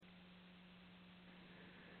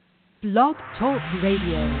Blog Talk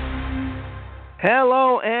Radio.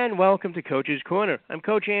 Hello and welcome to Coach's Corner. I'm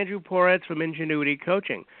Coach Andrew Poretz from Ingenuity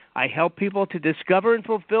Coaching. I help people to discover and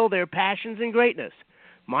fulfill their passions and greatness.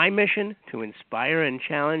 My mission, to inspire and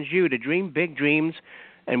challenge you to dream big dreams,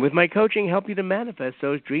 and with my coaching, help you to manifest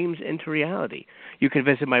those dreams into reality. You can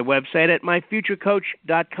visit my website at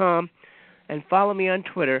myfuturecoach.com and follow me on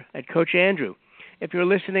Twitter at Coach Andrew. If you're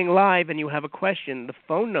listening live and you have a question, the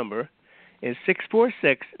phone number is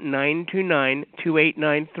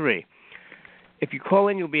 646-929-2893. If you call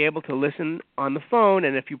in, you'll be able to listen on the phone,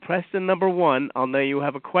 and if you press the number 1, I'll know you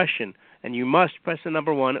have a question, and you must press the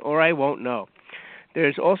number 1 or I won't know.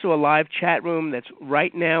 There's also a live chat room that's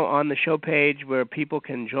right now on the show page where people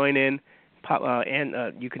can join in,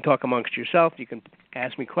 and you can talk amongst yourself. You can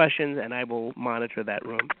ask me questions, and I will monitor that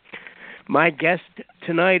room. My guest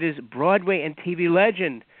tonight is Broadway and TV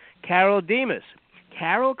legend Carole Demas.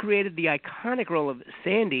 Carole created the iconic role of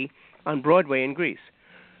Sandy on Broadway in Grease.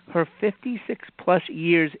 Her 56-plus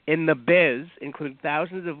years in the biz include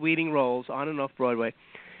thousands of leading roles on and off Broadway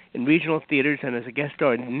in regional theaters and as a guest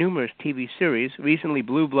star in numerous TV series, recently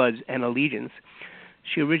Blue Bloods and Allegiance.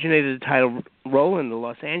 She originated the title role in the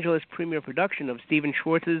Los Angeles premiere production of Stephen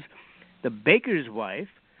Schwartz's The Baker's Wife.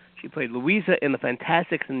 She played Louisa in The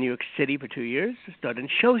Fantastics in New York City for 2 years, starred in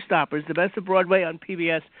Showstoppers, The Best of Broadway on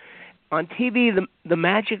PBS, on TV, the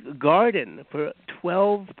Magic Garden for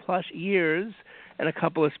 12-plus years, and a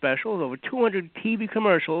couple of specials, over 200 TV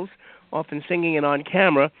commercials, often singing and on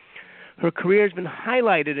camera. Her career has been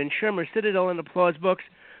highlighted in Shermer Citadel and Applause books,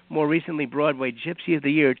 more recently Broadway Gypsy of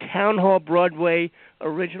the Year, Town Hall Broadway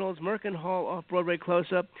Originals, Merkin Hall Off-Broadway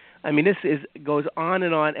Close-Up. I mean, goes on,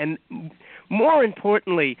 and more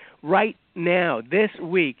importantly, right now, this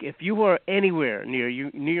week, if you are anywhere near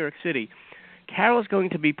New York City, Carole's going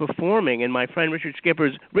to be performing in my friend Richard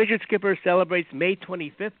Skipper Celebrates May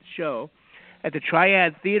 25th show at the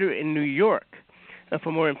Triad Theater in New York. Now,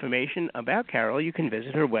 for more information about Carole, you can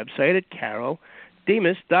visit her website at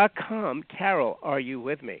CaroleDemas.com. Carole, are you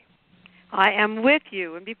with me? I am with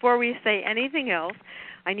you. And before we say anything else,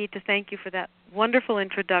 I need to thank you for that wonderful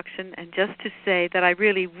introduction, and just to say that I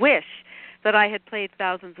really wish that I had played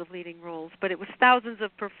thousands of leading roles, but it was thousands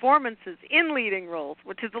of performances in leading roles,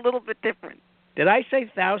 which is a little bit different. Did I say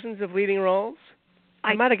thousands of leading roles?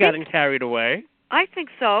 I might have gotten carried away. I think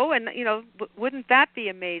so, and, wouldn't that be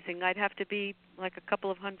amazing? I'd have to be like a couple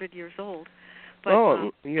of 100 years old. But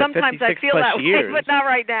sometimes I feel that way, but not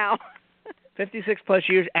right now. 56-plus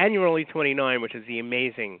years, and you're only 29, which is the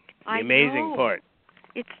amazing part.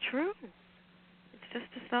 It's true. It's just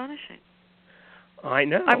astonishing. I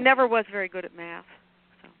know. I never was very good at math.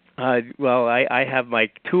 So. Well, I have my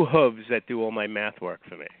two hooves that do all my math work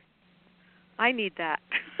for me. I need that.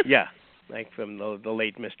 Yeah, like from the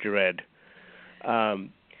late Mr. Ed.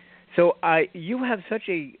 So you have such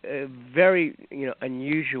a very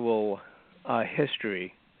unusual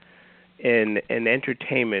history in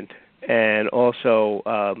entertainment, and also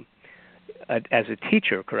as a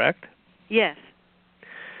teacher, correct? Yes.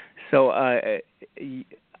 So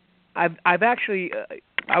I've actually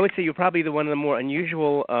I would say you're probably one of the more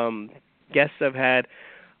unusual guests I've had.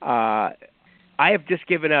 I have just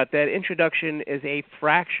given out that introduction is a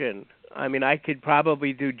fraction. I mean, I could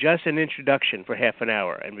probably do just an introduction for half an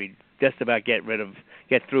hour, and we'd just about get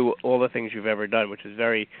through all the things you've ever done, which is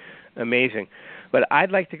very amazing. But I'd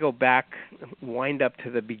like to go back, wind up to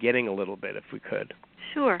the beginning a little bit, if we could.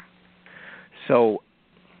 Sure. So,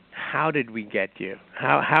 how did we get you?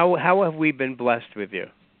 How have we been blessed with you?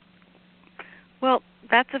 Well,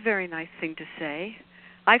 that's a very nice thing to say.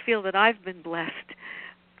 I feel that I've been blessed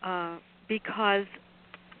because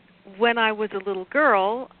when I was a little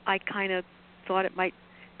girl, I kind of thought it might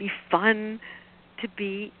be fun to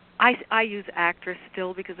be. I use actress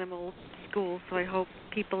still because I'm old school, so I hope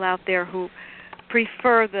people out there who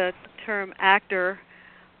prefer the term actor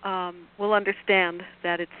will understand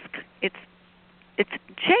that it's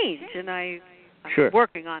changed, and I'm sure.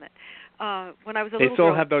 working on it. When I was a little girl, they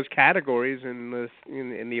still have those categories in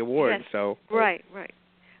the awards. Yes, so right,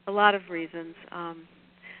 a lot of reasons.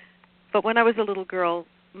 But when I was a little girl,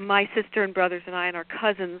 my sister and brothers and I and our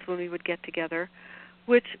cousins, when we would get together,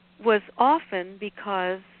 which was often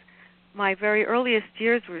because my very earliest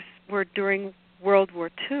years were during World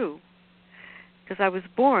War II, because I was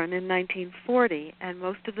born in 1940, and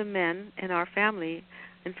most of the men in our family,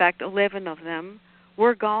 in fact 11 of them,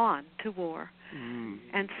 were gone to war.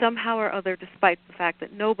 And somehow or other, despite the fact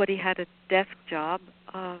that nobody had a desk job,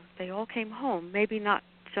 they all came home, maybe not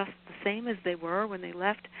just the same as they were when they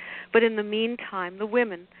left, but in the meantime, the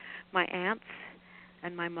women, my aunts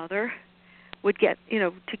and my mother, would get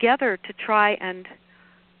together to try and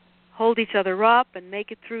hold each other up and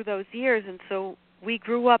make it through those years. And so we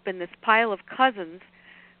grew up in this pile of cousins,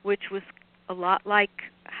 which was a lot like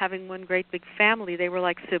having one great big family. They were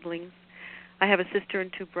like siblings. I have a sister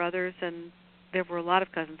and 2 brothers, and there were a lot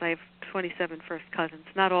of cousins. I have 27 first cousins,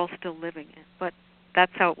 not all still living, but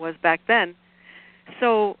that's how it was back then.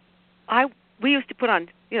 So we used to put on,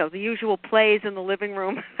 the usual plays in the living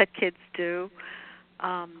room that kids do,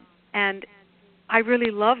 and I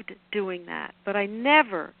really loved doing that. But I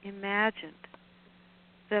never imagined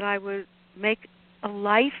that I would make a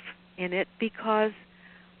life in it because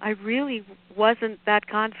I really wasn't that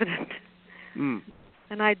confident. Mm.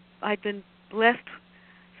 And I'd been blessed,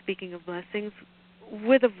 speaking of blessings,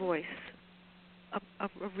 with a voice,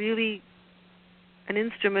 an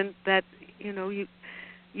instrument that,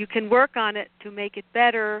 you can work on it to make it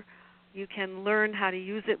better. You can learn how to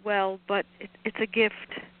use it well, but it's a gift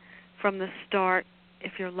from the start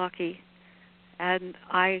if you're lucky. And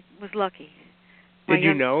I was lucky. My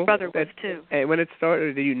younger brother was too. When it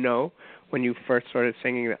started, did you know when you first started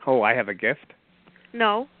singing that, I have a gift?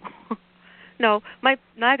 No. No.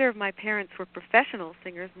 Neither of my parents were professional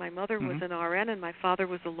singers. My mother was an RN and my father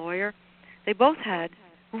was a lawyer. They both had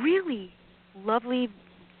really lovely,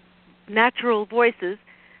 natural voices.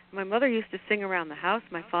 My mother used to sing around the house.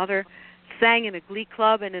 My father sang in a glee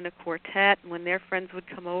club and in a quartet. And when their friends would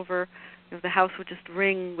come over, the house would just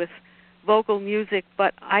ring with vocal music.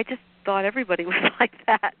 But I just thought everybody was like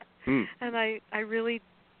that. Mm. And I really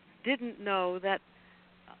didn't know that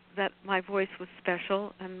my voice was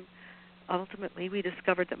special. And ultimately we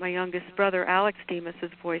discovered that my youngest brother, Alex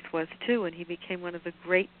Demas' voice was too, and he became one of the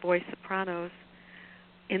great boy sopranos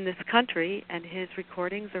in this country, and his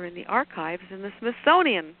recordings are in the archives in the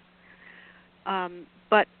Smithsonian.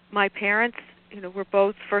 But my parents, were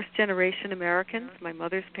both first-generation Americans. My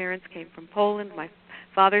mother's parents came from Poland. My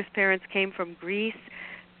father's parents came from Greece.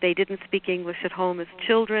 They didn't speak English at home as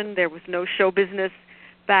children. There was no show business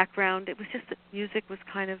background. It was just that music was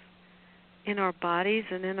kind of in our bodies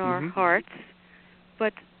and in our hearts.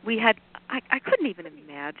 But we had, I couldn't even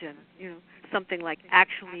imagine, something like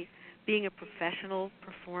actually being a professional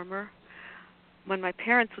performer. When my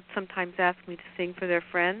parents would sometimes ask me to sing for their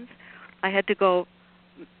friends, I had to go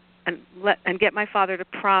and get my father to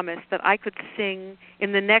promise that I could sing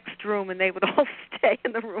in the next room and they would all stay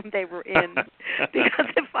in the room they were in because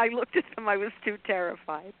if I looked at them I was too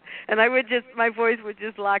terrified. And my voice would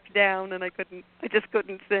just lock down and I just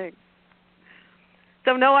couldn't sing.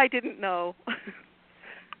 So no, I didn't know.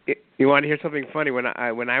 You want to hear something funny? When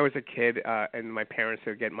I was a kid, and my parents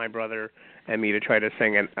would get my brother and me to try to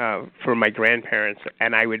sing for my grandparents,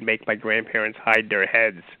 and I would make my grandparents hide their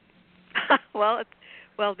heads.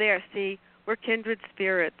 There. See, we're kindred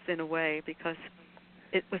spirits in a way because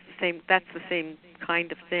it was the same. That's the same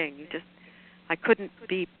kind of thing. I couldn't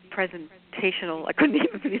be presentational. I couldn't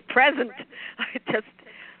even be present.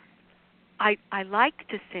 I liked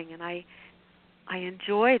to sing, and I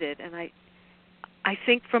enjoyed it, and I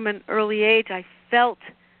think from an early age I felt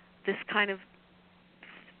this kind of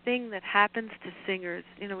thing that happens to singers,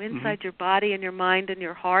 inside your body and your mind and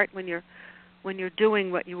your heart when you're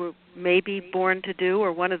doing what you were maybe born to do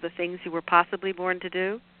or one of the things you were possibly born to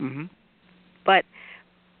do. Mm-hmm. But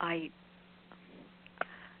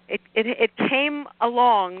it came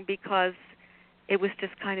along because it was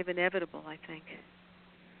just kind of inevitable, I think.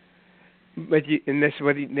 But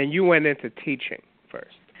then you went into teaching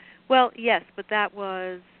first. Well, yes, but that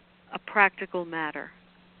was a practical matter.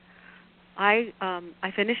 I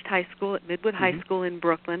finished high school at Midwood High School in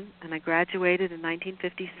Brooklyn, and I graduated in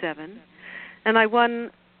 1957. And I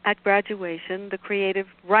won at graduation the Creative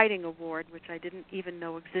Writing Award, which I didn't even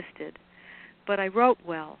know existed. But I wrote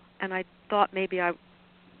well, and I thought maybe I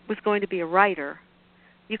was going to be a writer.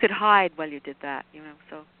 You could hide while you did that,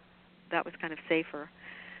 so that was kind of safer.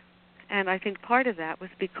 And I think part of that was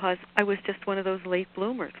because I was just one of those late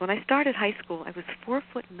bloomers. When I started high school, I was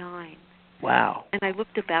 4'9". Wow. And I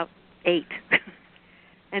looked about 8.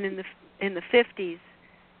 And in the 50s,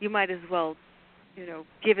 you might as well,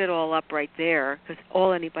 give it all up right there because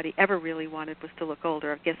all anybody ever really wanted was to look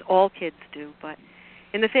older. I guess all kids do, but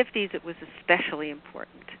in the 50s it was especially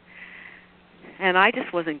important. And I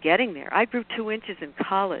just wasn't getting there. I grew 2 inches in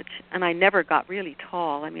college, and I never got really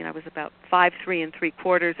tall. I mean, I was about 5'3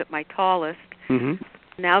 3/4 at my tallest. Mm-hmm.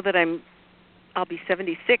 Now that I'll be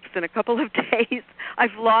 76 in a couple of days,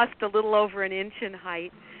 I've lost a little over an inch in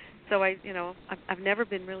height. So I've never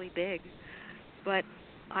been really big, but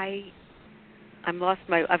I've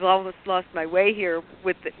almost lost my way here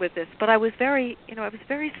with this. But I was very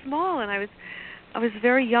small, and I was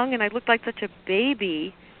very young, and I looked like such a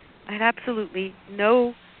baby. I had absolutely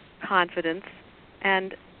no confidence,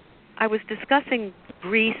 and I was discussing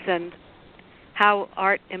Greece and how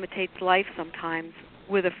art imitates life sometimes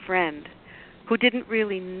with a friend who didn't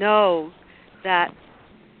really know that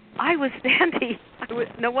I was Sandy.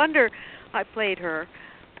 No wonder I played her.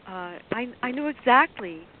 I knew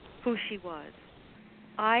exactly who she was.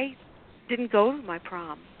 I didn't go to my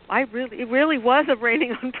prom. It really was a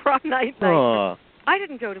raining on prom night. I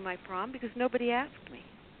didn't go to my prom because nobody asked me.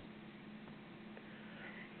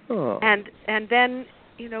 And then,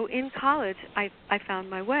 in college, I found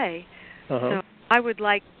my way. So I would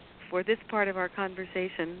like for this part of our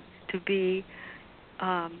conversation to be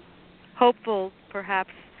hopeful,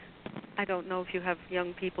 perhaps. I don't know if you have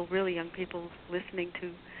really young people listening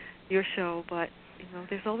to your show, but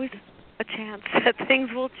there's always a chance that things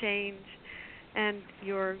will change and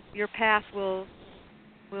your path will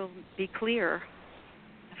be clear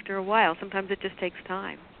after a while. Sometimes it just takes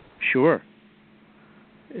time. Sure.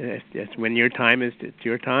 It's when your time is, it's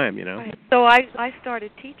your time, Right. So I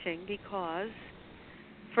started teaching because,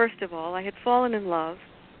 first of all, I had fallen in love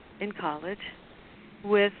in college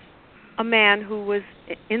with a man who was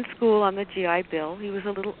in school on the GI Bill. He was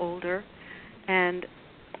a little older, and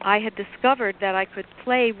I had discovered that I could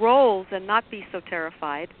play roles and not be so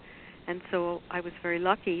terrified. And so I was very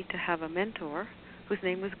lucky to have a mentor whose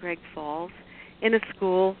name was Greg Falls in a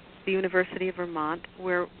school, the University of Vermont,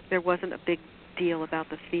 where there wasn't a big deal about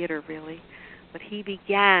the theater really. But he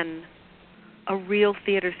began a real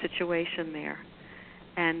theater situation there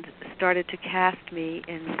and started to cast me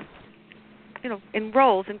in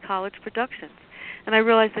roles in college productions. And I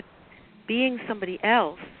realized that being somebody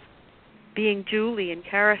else, being Julie in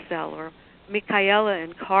Carousel or Michaela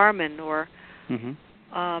in Carmen or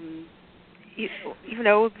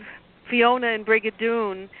Fiona in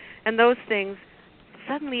Brigadoon and those things,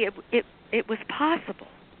 suddenly it was possible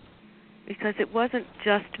because it wasn't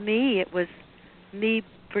just me, it was me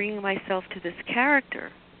bringing myself to this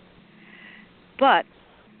character. But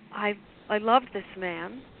I loved this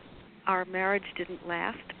man. Our marriage didn't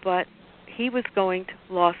last, but he was going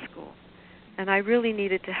to law school, and I really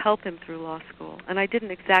needed to help him through law school. And I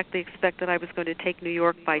didn't exactly expect that I was going to take New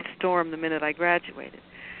York by storm the minute I graduated.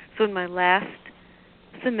 So in my last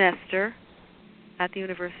semester at the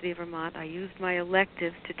University of Vermont, I used my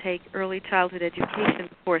electives to take early childhood education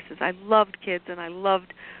courses. I loved kids, and I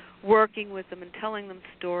loved working with them and telling them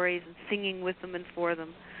stories and singing with them and for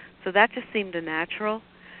them. So that just seemed a natural.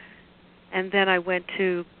 And then I went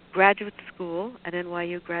to graduate school at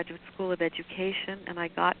NYU Graduate School of Education, and I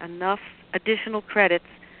got enough additional credits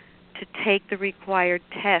to take the required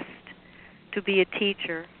test to be a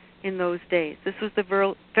teacher in those days. This was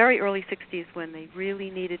the very early 60s when they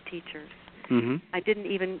really needed teachers. I didn't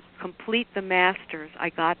even complete the master's. I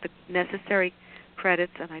got the necessary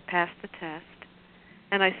credits, and I passed the test,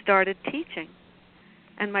 and I started teaching.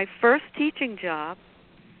 And my first teaching job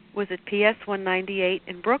was at PS 198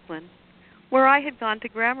 in Brooklyn, where I had gone to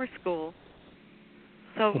grammar school.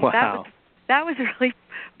 So wow. that was really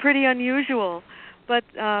pretty unusual. But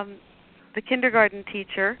the kindergarten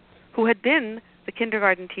teacher, who had been the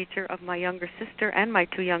kindergarten teacher of my younger sister and my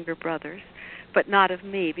two younger brothers, but not of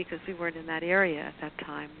me because we weren't in that area at that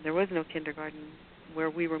time. There was no kindergarten where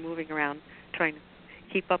we were moving around trying to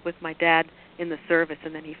keep up with my dad in the service,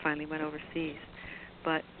 and then he finally went overseas.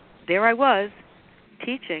 But there I was,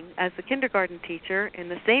 teaching as the kindergarten teacher in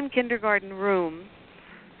the same kindergarten room,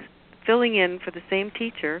 filling in for the same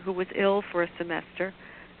teacher who was ill for a semester,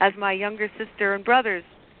 as my younger sister and brothers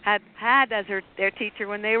had as their teacher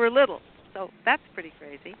when they were little. So that's pretty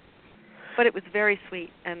crazy. But it was very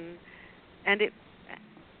sweet, and it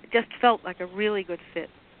just felt like a really good fit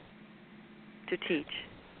to teach.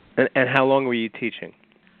 And how long were you teaching?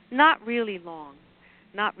 Not really long.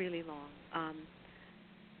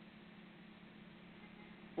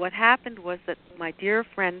 What happened was that my dear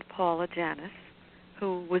friend Paula Janis,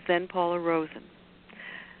 who was then Paula Rosen,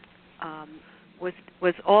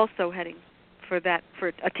 was also heading for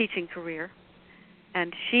a teaching career,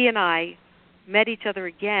 and she and I met each other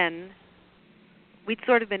again. We'd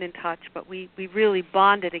sort of been in touch, but we really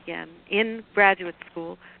bonded again in graduate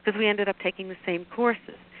school because we ended up taking the same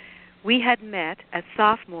courses. We had met as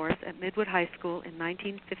sophomores at Midwood High School in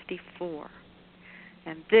 1954,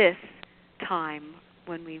 and this time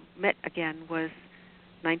when we met again was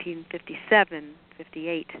 1957,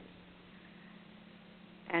 58.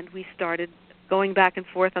 And we started going back and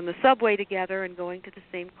forth on the subway together and going to the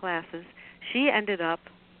same classes. She ended up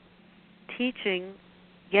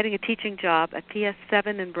getting a teaching job at PS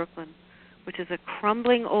 7 in Brooklyn, which is a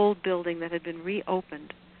crumbling old building that had been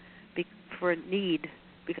reopened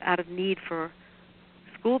out of need for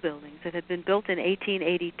school buildings. It had been built in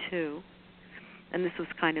 1882, and this was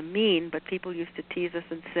kind of mean, but people used to tease us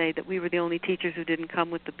and say that we were the only teachers who didn't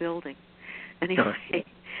come with the building. Anyway,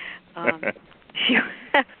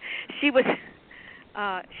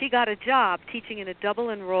 she got a job teaching in a double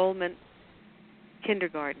enrollment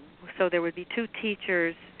kindergarten. So there would be 2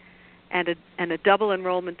 teachers and a double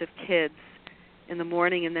enrollment of kids in the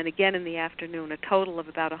morning and then again in the afternoon, a total of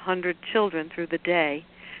about 100 children through the day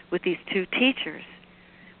with these 2 teachers.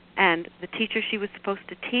 And the teacher she was supposed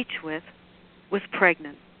to teach with was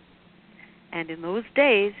pregnant. And in those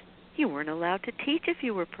days, you weren't allowed to teach if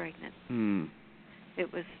you were pregnant.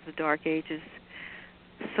 It was the dark ages.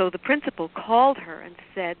 So the principal called her and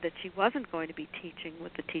said that she wasn't going to be teaching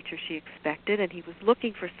with the teacher she expected, and he was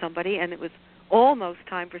looking for somebody, and it was almost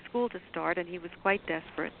time for school to start, and he was quite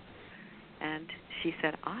desperate. And she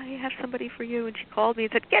said, I have somebody for you. And she called me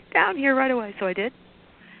and said, get down here right away. So I did.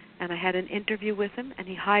 And I had an interview with him, and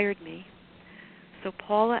he hired me. So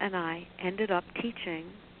Paula and I ended up teaching.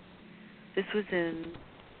 This was in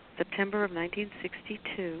September of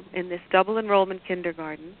 1962 in this double enrollment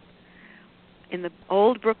kindergarten in the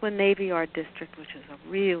old Brooklyn Navy Yard district, which is a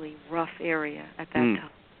really rough area at that time.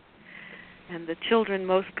 And the children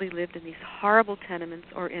mostly lived in these horrible tenements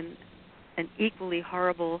or in an equally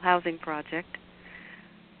horrible housing project.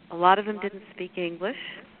 A lot of them didn't speak English.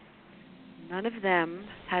 None of them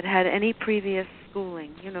had had any previous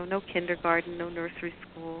schooling, no kindergarten, no nursery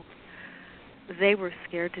school. They were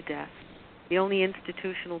scared to death. The only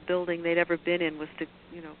institutional building they'd ever been in was to,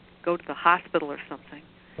 go to the hospital or something.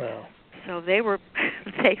 Wow. So they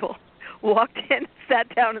all walked in,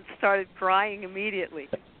 sat down, and started crying immediately.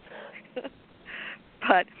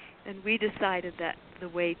 And we decided that the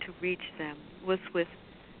way to reach them was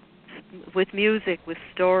with music, with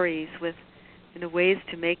stories, with ways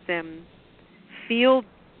to make them feel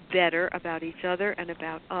better about each other and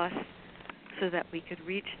about us, so that we could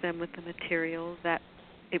reach them with the material that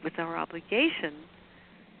it was our obligation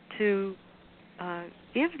to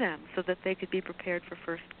give them, so that they could be prepared for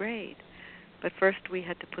first grade. But first we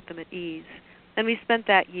had to put them at ease. And we spent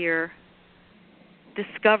that year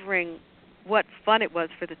discovering what fun it was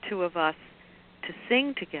for the 2 of us to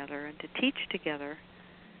sing together and to teach together.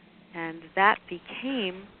 And that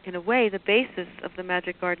became, in a way, the basis of the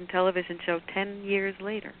Magic Garden television show 10 years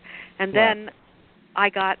later. And then I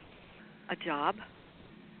got a job,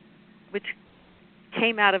 which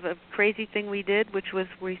came out of a crazy thing we did, which was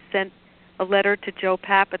we sent a letter to Joe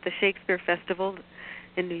Papp at the Shakespeare Festival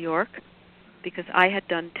in New York, because I had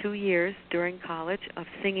done 2 years during college of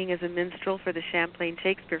singing as a minstrel for the Champlain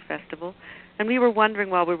Shakespeare Festival. And we were wondering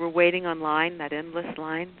while we were waiting on line, that endless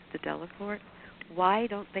line, the Delacorte, why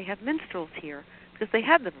don't they have minstrels here? Because they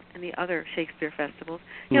had them in the other Shakespeare festivals.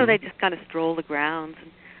 They just kind of stroll the grounds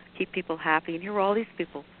and keep people happy. And here were all these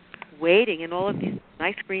people waiting in all of these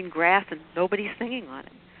nice green grass, and nobody's singing on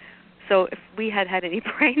it. So if we had had any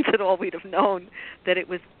brains at all, we'd have known that it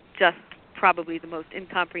was just probably the most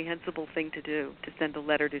incomprehensible thing to do, to send a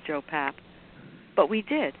letter to Joe Papp. But we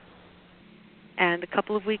did. And a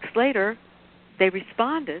couple of weeks later, they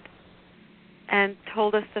responded and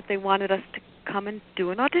told us that they wanted us to come and do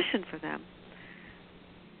an audition for them.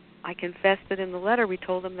 I confessed that in the letter we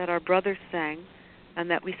told them that our brothers sang and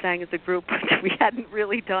that we sang as a group, which we hadn't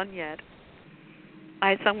really done yet.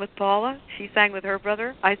 I sung with Paula, she sang with her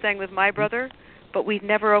brother, I sang with my brother, but we'd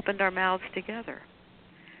never opened our mouths together.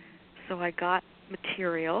 So I got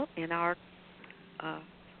material in our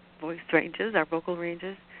voice ranges, our vocal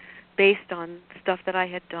ranges, based on stuff that I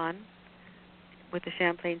had done with the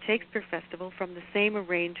Champlain Shakespeare Festival from the same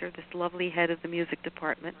arranger, this lovely head of the music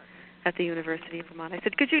department at the University of Vermont. I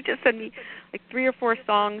said, could you just send me like 3 or 4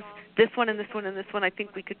 songs, this one and this one and this one? I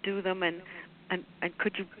think we could do them, and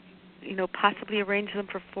could you possibly arrange them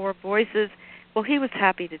for 4 voices? Well, he was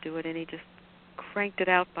happy to do it, and he just cranked it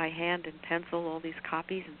out by hand and pencil, all these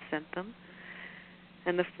copies, and sent them.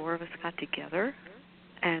 And the 4 of us got together,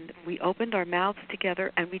 and we opened our mouths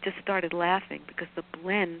together, and we just started laughing because the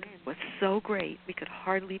blend was so great we could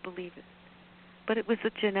hardly believe it. But it was a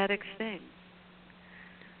genetic thing.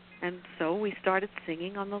 And so we started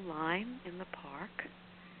singing on the line in the park,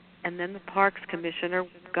 and then the parks commissioner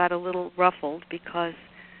got a little ruffled because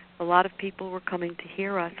a lot of people were coming to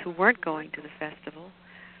hear us who weren't going to the festival.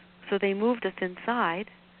 So they moved us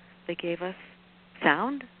inside. They gave us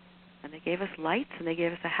sound, and they gave us lights, and they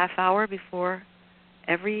gave us a half hour before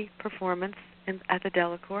every performance at the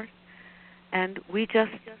Delacorte. And we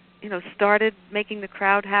just, started making the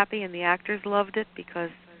crowd happy, and the actors loved it because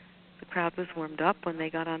the crowd was warmed up when they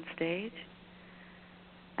got on stage.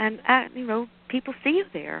 And, people see you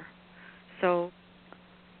there. So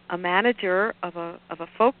a manager of a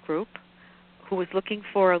folk group who was looking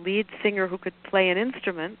for a lead singer who could play an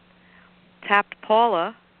instrument, tapped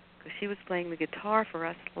Paula, because she was playing the guitar for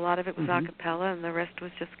us. A lot of it was a cappella, and the rest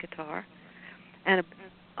was just guitar. And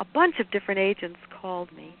a bunch of different agents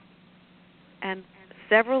called me, and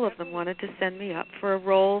several of them wanted to send me up for a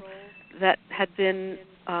role that had been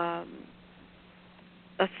a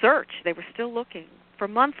search. They were still looking for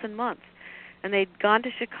months and months. And they'd gone to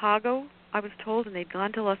Chicago, I was told, and they'd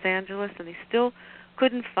gone to Los Angeles, and they still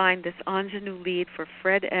couldn't find this ingenue lead for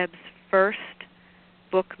Fred Ebb's first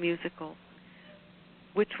book musical,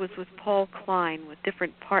 which was with Paul Klein, with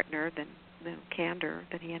different partner than Kander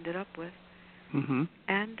that he ended up with.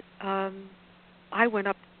 And I went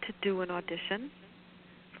up to do an audition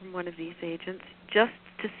from one of these agents just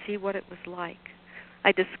to see what it was like.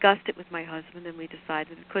 I discussed it with my husband, and we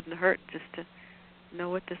decided it couldn't hurt just to know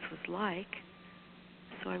what this was like.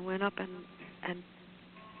 So I went up and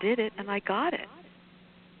did it, and I got it.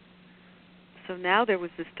 So now there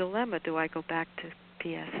was this dilemma. Do I go back to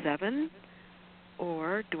PS7,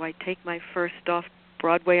 or do I take my first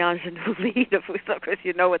off-Broadway ingenue lead, because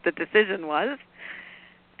you know what the decision was?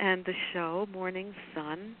 And the show, Morning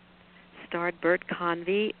Sun, starred Bert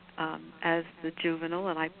Convy as the juvenile,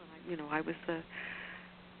 and I was the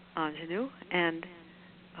ingenue, and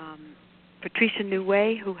Patricia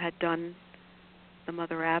Neway, who had done the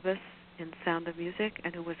Mother Abbess in Sound of Music,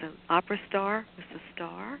 and who was an opera star, was the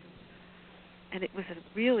star. And it was a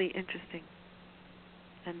really interesting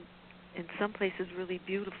and in some places really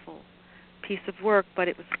beautiful piece of work, but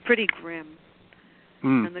it was pretty grim.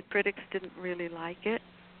 And the critics didn't really like it.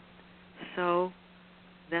 So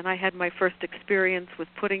then I had my first experience with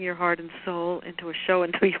putting your heart and soul into a show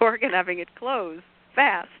in New York and having it close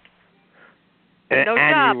fast. And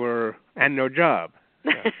no job.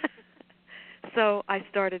 Yeah. So I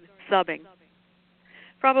started subbing.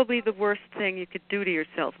 Probably the worst thing you could do to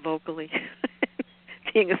yourself vocally,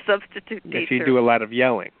 being a substitute teacher. Yes, you do a lot of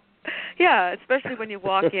yelling. Yeah, especially when you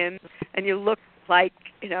walk in and you look like,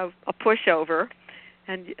 a pushover,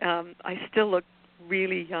 and I still look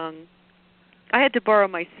really young. I had to borrow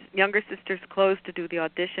my younger sister's clothes to do the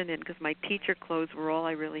audition in, because my teacher clothes were all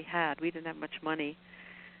I really had. We didn't have much money,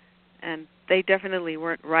 and they definitely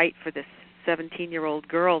weren't right for this 17-year-old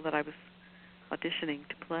girl that I was auditioning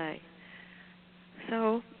to play.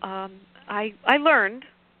 So I learned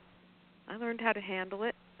how to handle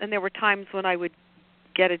it, and there were times when I would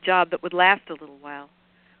get a job that would last a little while.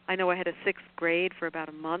 I know I had a 6th grade for about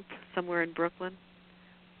a month somewhere in Brooklyn.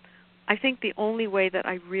 I think the only way that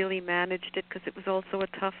I really managed it, because it was also a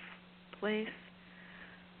tough place,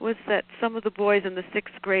 was that some of the boys in the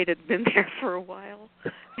 6th grade had been there for a while.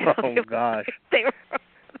 Oh, gosh. They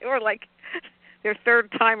were like their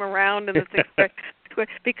third time around in the 6th grade,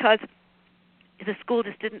 because the school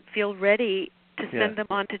just didn't feel ready to send them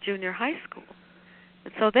on to junior high school.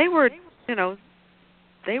 And so they were,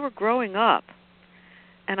 they were growing up,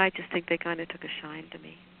 and I just think they kind of took a shine to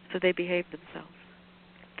me. So they behaved themselves.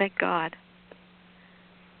 Thank God.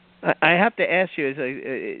 I have to ask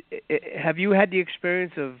you, have you had the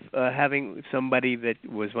experience of having somebody that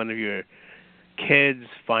was one of your kids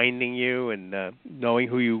finding you and knowing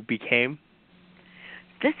who you became?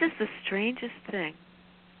 This is the strangest thing,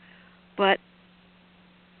 but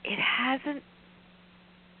it hasn't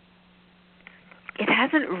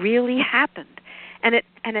really happened, and it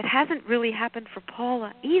hasn't really happened for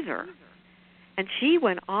Paula either. And she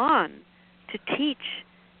went on to teach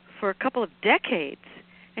for a couple of decades,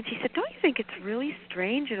 and she said, "Don't you think it's really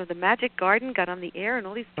strange? The Magic Garden got on the air, and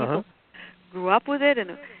all these people grew up with it,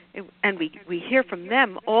 and we hear from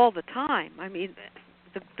them all the time. I mean,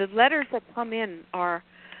 the letters that come in are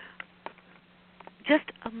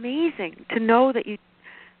just amazing to know that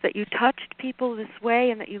you touched people this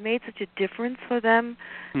way, and that you made such a difference for them,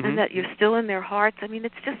 and that you're still in their hearts. I mean,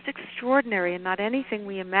 it's just extraordinary, and not anything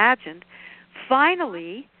we imagined.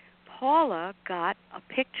 Finally, Paula got a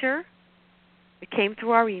picture. It came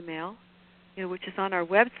through our email, which is on our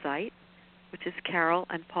website, which is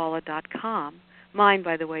caroleandpaula.com. Mine,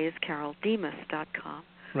 by the way, is caroledemas.com,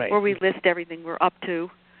 where we list everything we're up to,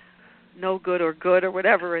 no good or good or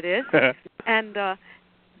whatever it is. And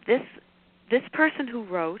this person who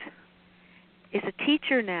wrote is a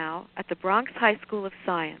teacher now at the Bronx High School of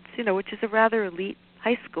Science, which is a rather elite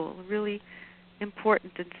high school, a really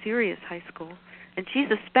important and serious high school. And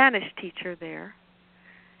she's a Spanish teacher there.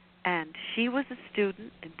 And she was a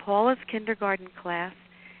student in Paula's kindergarten class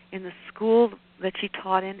in the school that she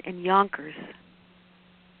taught in Yonkers,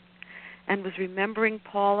 and was remembering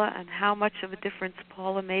Paula and how much of a difference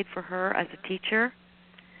Paula made for her as a teacher.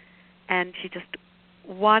 And she just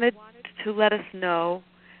wanted to let us know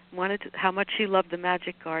how much she loved the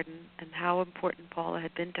Magic Garden and how important Paula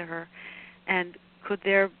had been to her, and could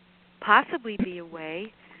there possibly be a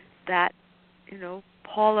way that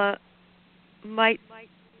Paula might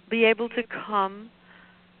be able to come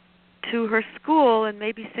to her school and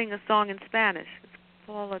maybe sing a song in Spanish.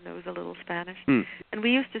 Paula knows a little Spanish. And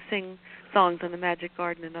we used to sing songs in the Magic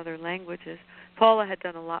Garden in other languages. Paula had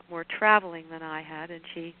done a lot more traveling than I had, and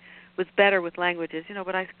she was better with languages,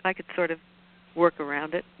 but I could sort of work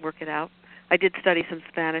around it, work it out. I did study some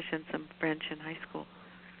Spanish and some French in high school.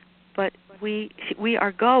 But we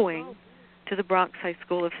are going to the Bronx High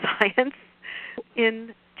School of Science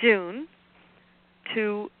in June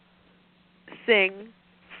to sing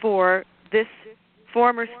for this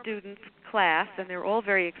former student's class, and they're all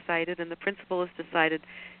very excited, and the principal has decided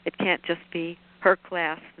it can't just be her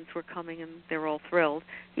class since we're coming, and they're all thrilled.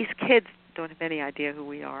 These kids don't have any idea who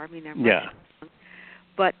we are. I mean, they're much young.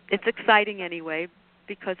 But it's exciting anyway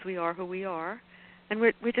because we are who we are, and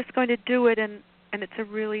we're just going to do it, and it's a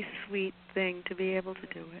really sweet thing to be able to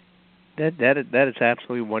do it. That is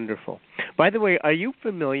absolutely wonderful. By the way, are you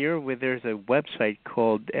familiar with, there's a website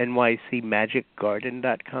called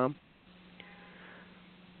nycmagicgarden.com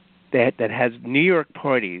that has New York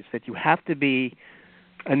parties that you have to be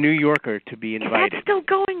a New Yorker to be invited. Is that still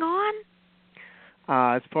going on?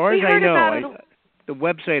 As far as I know, the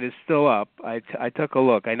website is still up. I took a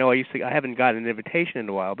look. I know I haven't gotten an invitation in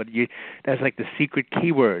a while, but that's like the secret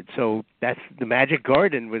keyword. So that's the Magic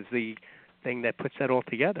Garden was the thing that puts that all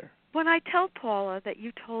together. When I tell Paula that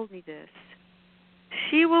you told me this,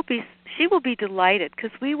 she will be delighted,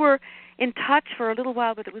 because we were in touch for a little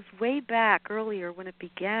while, but it was way back earlier when it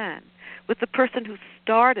began with the person who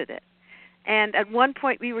started it. And at one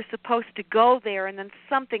point we were supposed to go there, and then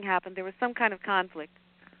something happened. There was some kind of conflict.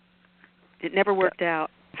 It never worked out.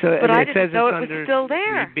 So but I it didn't says know it's it was still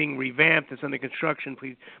there. Being revamped. It's under construction,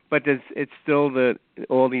 please. But it's still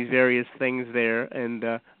all these various things there, and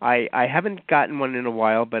I haven't gotten one in a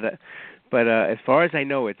while, but as far as I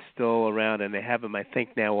know, it's still around, and they have them, I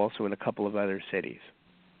think, now also in a couple of other cities.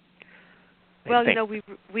 Well,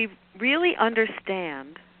 we really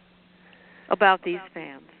understand about these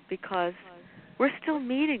fans because we're still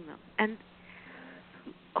meeting them, and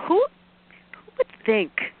who would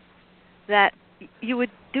think that you would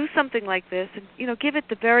do something like this and give it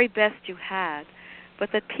the very best you had, but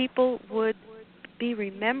that people would be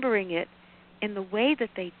remembering it in the way that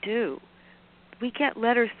they do. We get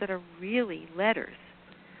letters that are really letters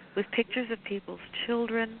with pictures of people's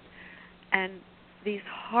children and these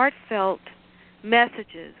heartfelt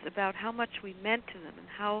messages about how much we meant to them and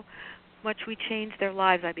how much we changed their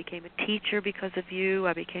lives. I became a teacher because of you.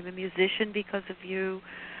 I became a musician because of you.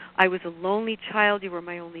 I was a lonely child. You were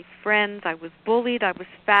my only friends. I was bullied. I was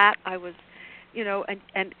fat. I was,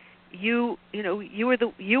 and you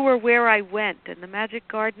were where I went in the Magic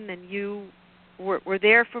Garden, and you were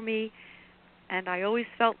there for me. And I always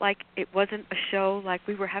felt like it wasn't a show, like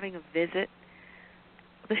we were having a visit.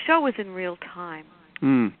 The show was in real time,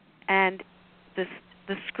 and the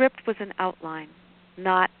script was an outline,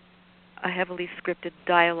 not a heavily scripted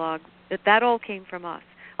dialogue. That all came from us.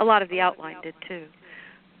 A lot of the outline did too.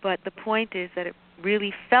 But the point is that it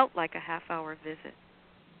really felt like a half-hour visit.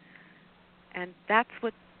 And that's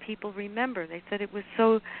what people remember. They said it was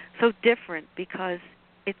so different because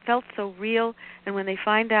it felt so real. And when they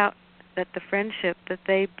find out that the friendship that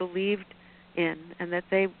they believed in and that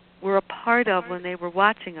they were a part of when they were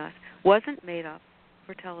watching us wasn't made up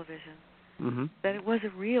for television, that it was a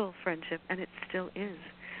real friendship, and it still is.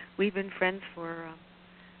 We've been friends for,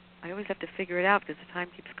 I always have to figure it out because the time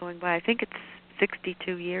keeps going by. I think it's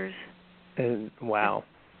 62 years. Wow.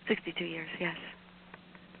 62 years, yes.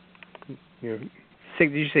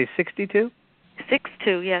 Did you say 62?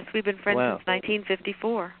 62, yes. We've been friends Wow. since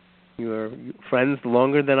 1954. You are friends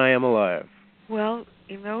longer than I am alive. Well,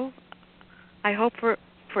 I hope for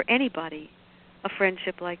anybody a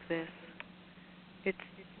friendship like this.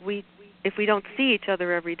 If we don't see each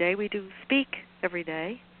other every day, we do speak every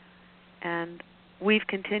day. And we've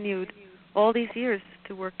continued all these years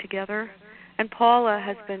to work together. And Paula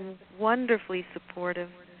has been wonderfully supportive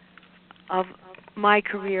of my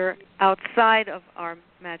career outside of our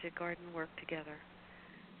Magic Garden work together.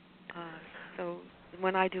 So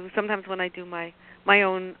sometimes when I do my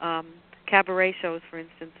own cabaret shows, for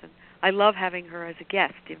instance, and I love having her as a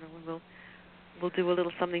guest. We'll do a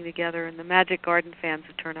little something together, and the Magic Garden fans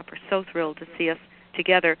who turn up are so thrilled to see us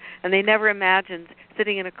together, and they never imagined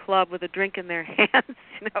sitting in a club with a drink in their hands,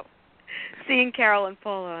 seeing Carole and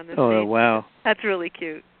Paula on the stage. Oh, wow. That's really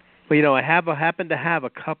cute. Well, I happen to have a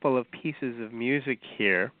couple of pieces of music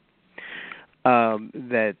here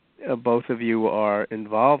that both of you are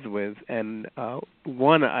involved with. And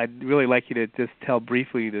one, I'd really like you to just tell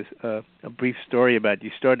briefly a brief story about.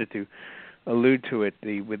 You started to allude to it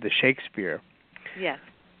with the Shakespeare. Yes.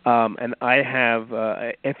 And I have,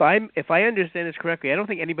 if I understand this correctly, I don't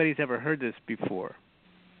think anybody's ever heard this before.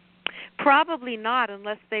 Probably not,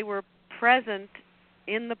 unless they were present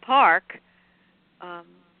in the park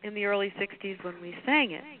in the early '60s when we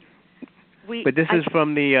sang it. But this is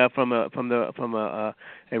from a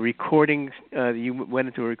recording. You went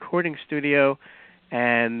into a recording studio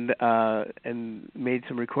and made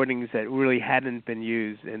some recordings that really hadn't been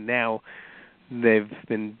used, and now they've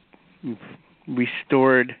been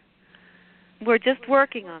restored. We're just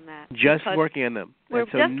working on that. Just working on them. We're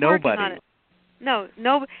so just nobody. working on it.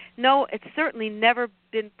 No. It's certainly never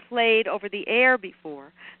been played over the air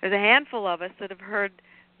before. There's a handful of us that have heard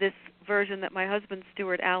this version that my husband,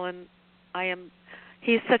 Stuart Allen,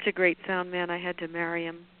 he's such a great sound man, I had to marry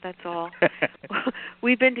him, that's all.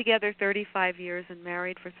 We've been together 35 years and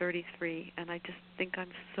married for 33, and I just think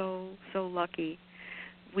I'm so lucky.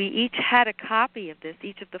 We each had a copy of this,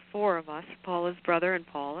 each of the four of us, Paula's brother and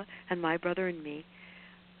Paula, and my brother and me.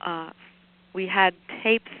 We had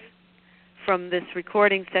tapes from this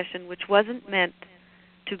recording session, which wasn't meant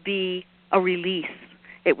to be a release.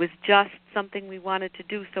 It was just something we wanted to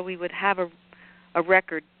do so we would have a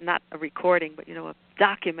record, not a recording, but a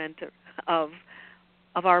document of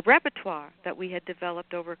our repertoire that we had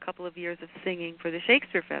developed over a couple of years of singing for the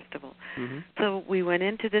Shakespeare Festival. Mm-hmm. So we went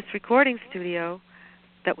into this recording studio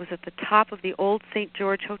that was at the top of the old St.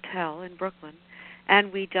 George Hotel in Brooklyn,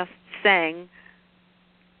 and we just sang.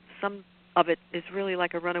 Some of it is really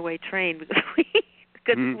like a runaway train because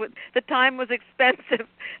the time was expensive,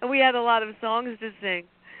 and we had a lot of songs to sing,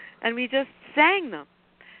 and we just sang them.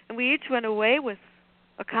 And we each went away with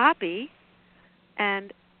a copy,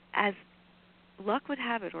 and as luck would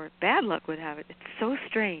have it, or bad luck would have it, it's so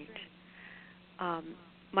strange.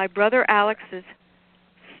 My brother Alex's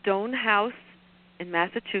stone house in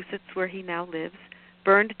Massachusetts, where he now lives,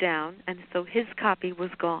 burned down, and so his copy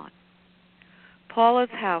was gone.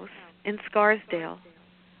 Paula's house in Scarsdale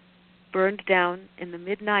burned down in the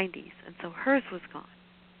mid-'90s, and so hers was gone.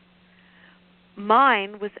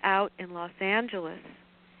 Mine was out in Los Angeles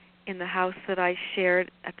in the house that I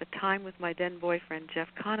shared at the time with my then boyfriend, Jeff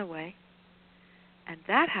Conaway, and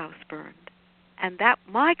that house burned, and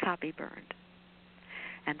my copy burned.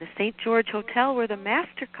 And the St. George Hotel, where the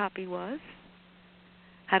master copy was,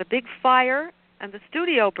 had a big fire, and the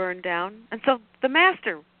studio burned down, and so the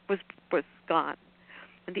master was gone.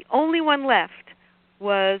 And the only one left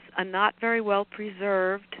was a not very well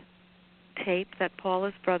preserved tape that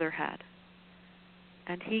Paula's brother had.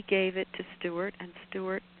 And he gave it to Stuart, and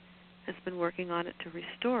Stuart has been working on it to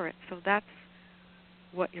restore it. So that's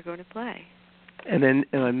what you're going to play. And then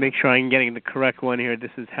make sure I'm getting the correct one here.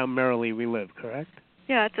 This is How Merrily We Live, correct?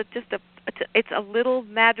 Yeah, it's a little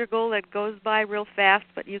madrigal that goes by real fast,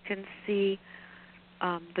 but you can see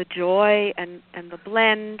the joy and the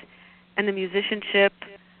blend and the musicianship,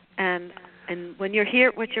 and when you're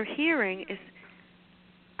here, what you're hearing is,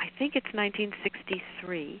 I think it's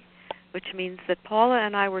 1963, which means that Paula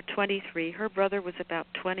and I were 23, her brother was about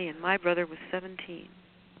 20, and my brother was 17.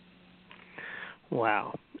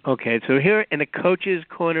 Wow. Okay, so here in a Coach's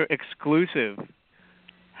Corner exclusive,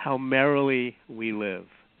 How Merrily We Live.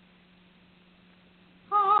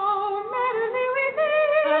 How merrily we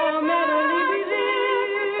live, how merrily we live,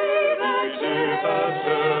 how merrily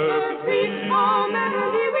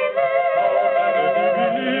we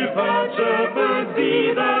live, that shepherd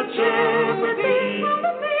be, that shepherd be,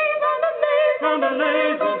 from the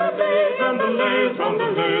lays, from the lays, from the lays, from the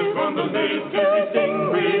lays, from the lays, till we sing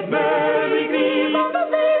with merry glee,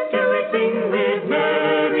 till we sing with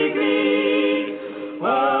merry glee,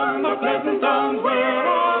 on the pleasant downs where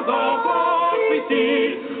all the flocks we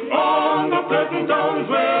see, on the pleasant downs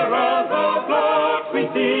where all the flocks we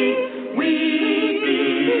see, we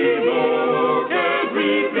feel no cares, we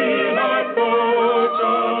feel like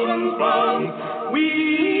fortune's bound, we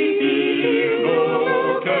feel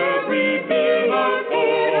no cares, we feel like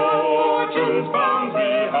fortune's bound, we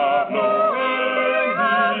have no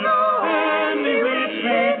envy which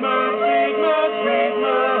sweet mirth,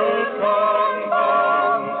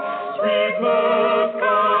 confound, sweet mirth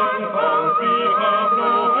confound, we have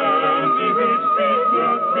no envy which sweet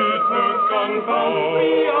mirth confound, we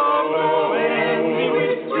have no envy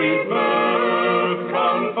which sweet mirth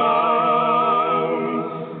confound.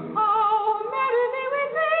 Oh, merrily we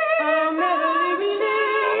live, how merrily we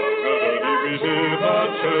live, that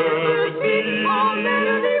shepherd be, how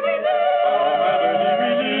merrily we live,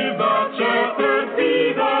 that shepherd be,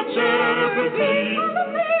 that shepherd be,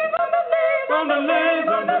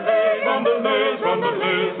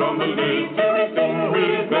 on the lake, do we sing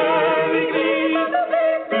with merry glee.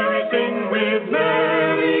 Do we sing with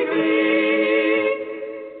merry glee.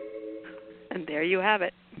 And there you have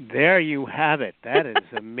it. There you have it. That is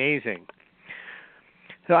amazing.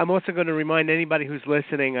 So I'm also going to remind anybody who's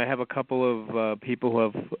listening, I have a couple of people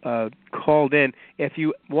who have called in. If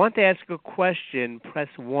you want to ask a question, press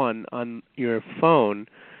 1 on your phone,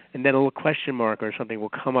 and then a little question mark or something will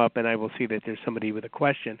come up, and I will see that there's somebody with a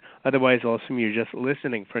question. Otherwise, I'll assume you're just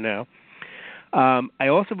listening for now. I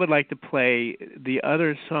also would like to play the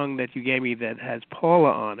other song that you gave me that has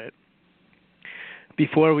Paula on it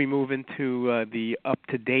before we move into the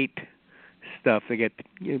up-to-date stuff to get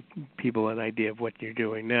people an idea of what you're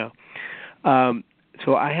doing now.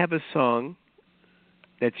 So I have a song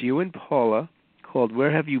that's you and Paula called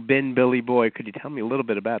Where Have You Been, Billy Boy? Could you tell me a little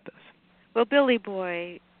bit about this? Well, Billy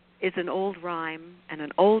Boy is an old rhyme and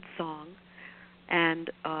an old song,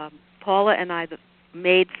 and Paula and I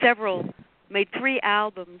made 3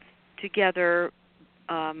 albums together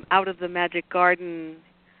out of the Magic Garden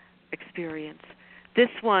experience. This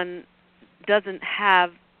one doesn't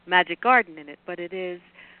have Magic Garden in it, but it is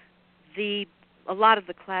a lot of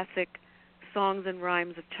the classic songs and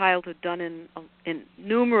rhymes of childhood done in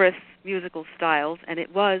numerous musical styles, and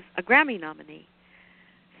it was a Grammy nominee.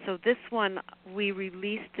 So this one, we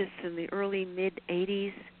released this in the early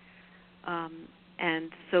mid-'80s,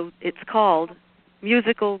 and so it's called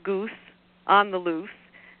Musical Goose on the Loose,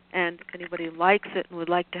 and if anybody likes it and would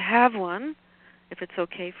like to have one, if it's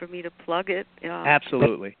okay for me to plug it.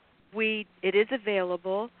 Absolutely. It is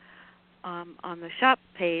available on the shop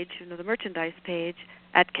page, the merchandise page,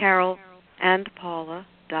 at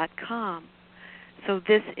caroleandpaula.com. So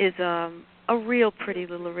this is a real pretty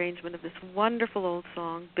little arrangement of this wonderful old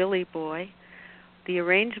song, Billy Boy. The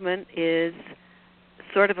arrangement is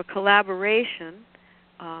sort of a collaboration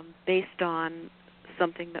based on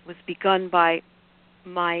something that was begun by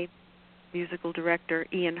my musical director,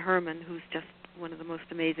 Ian Herman, who's just one of the most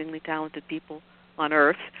amazingly talented people on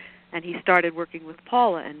earth. And he started working with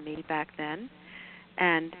Paula and me back then.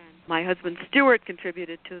 And my husband Stuart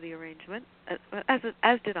contributed to the arrangement,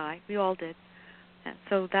 as did I. We all did. And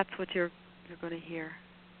so that's what you're going to hear.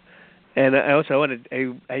 And I also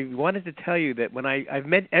wanted to tell you that when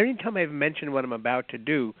every time I've mentioned what I'm about to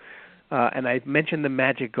do, and I've mentioned the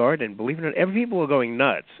Magic Garden, believe it or not, every people are going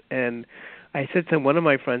nuts. And I said to one of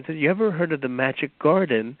my friends, "You ever heard of the Magic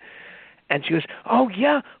Garden?" And she goes, "Oh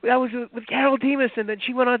yeah, that was with Carole Demas, and then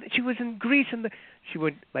she went on. She was in Greece, and she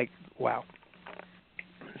went like, wow."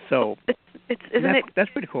 So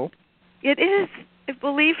that's pretty cool. It is.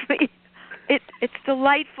 Believe me, it's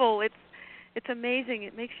delightful. It's amazing.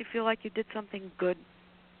 It makes you feel like you did something good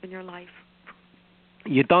in your life.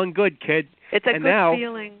 You done good, kid. It's a good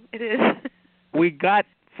feeling. It is. We got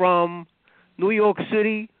from New York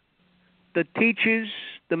City, the teachers,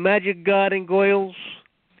 the Magic Garden girls.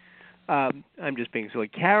 I'm just being silly.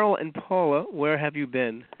 Carole and Paula, Where Have You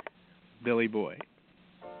Been, Billy Boy?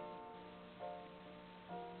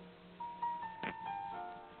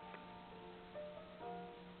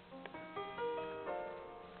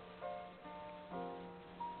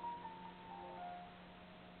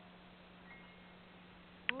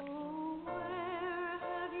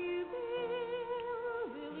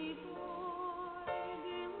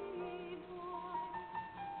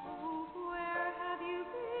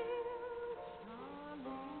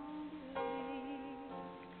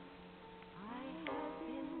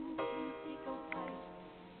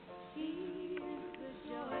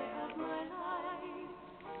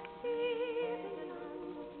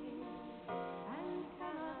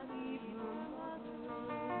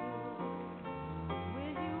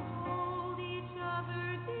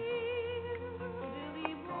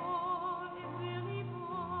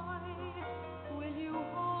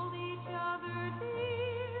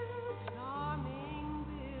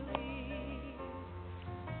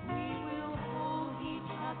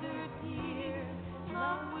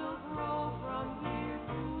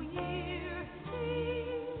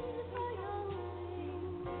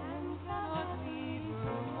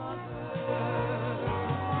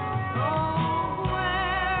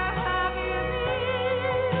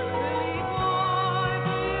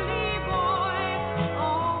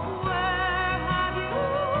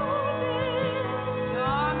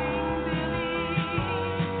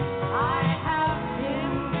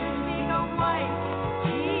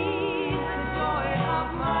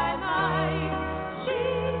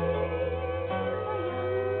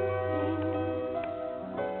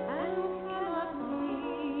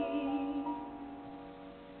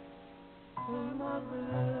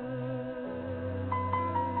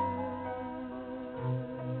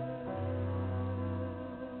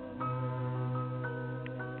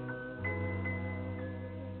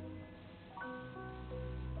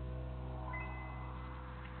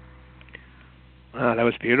 Oh, that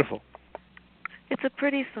was beautiful. It's a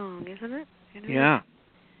pretty song, isn't it? You know, Yeah.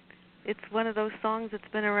 It's one of those songs that's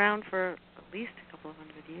been around for at least a couple of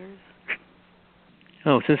 100 years.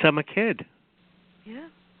 Oh, since I'm a kid. Yeah.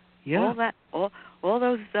 Yeah. All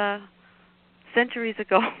those centuries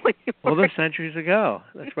ago. All those centuries ago.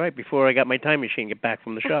 That's right. Before I got my time machine, get back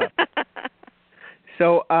from the shop.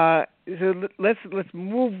 So let's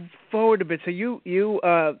move forward a bit. So you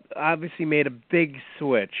obviously made a big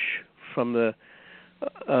switch from the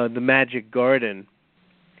Magic Garden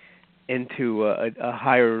into a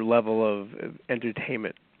higher level of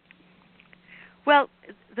entertainment. Well,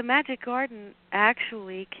 the Magic Garden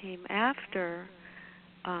actually came after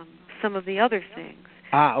some of the other things.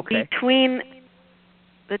 Ah, okay. Between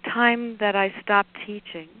the time that I stopped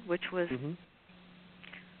teaching, which was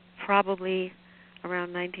probably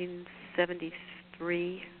around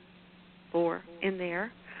 1973, 4 in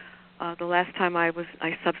there. The last time I was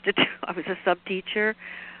a sub teacher.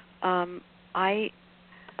 I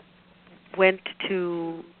went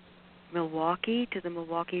to Milwaukee, to the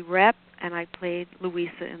Milwaukee Rep, and I played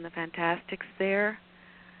Louisa in the Fantastics there.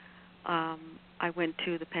 I went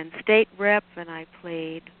to the Penn State Rep, and I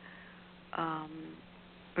played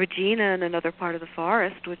Regina in Another Part of the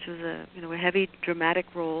Forest, which was a heavy dramatic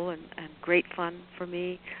role and great fun for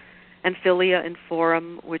me, and Philia in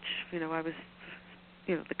Forum, which I was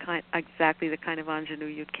exactly the kind of ingenue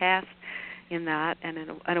you'd cast in that, and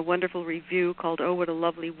in a wonderful review called Oh, What a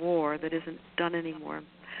Lovely War that isn't done anymore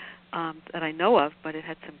that I know of, but it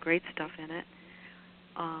had some great stuff in it.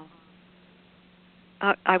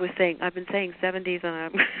 I've been saying 70s, and I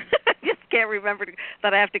just can't remember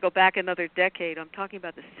that I have to go back another decade. I'm talking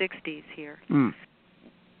about the 60s here. Mm.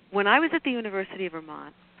 When I was at the University of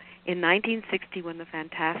Vermont in 1960, when the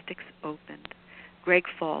Fantastics opened, Greg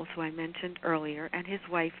Falls, who I mentioned earlier, and his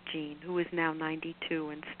wife Jean, who is now 92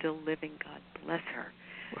 and still living, God bless her,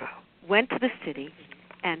 went to the city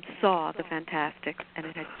and saw the Fantastics, and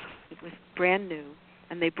it was brand new.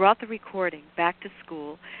 And they brought the recording back to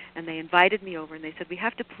school, and they invited me over, and they said, we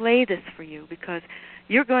have to play this for you because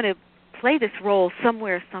you're going to play this role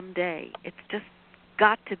somewhere someday. It's just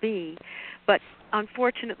got to be. But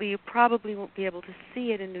unfortunately, you probably won't be able to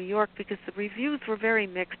see it in New York because the reviews were very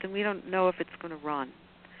mixed, and we don't know if it's going to run.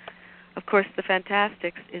 Of course, the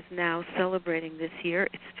Fantastics is now celebrating this year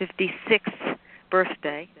its 56th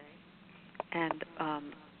birthday, and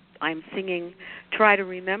I'm singing Try to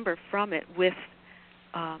Remember from it with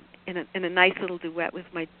in a nice little duet with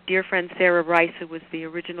my dear friend Sarah Rice, who was the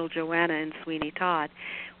original Joanna in Sweeney Todd.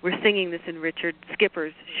 We're singing this in Richard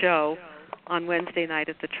Skipper's show on Wednesday night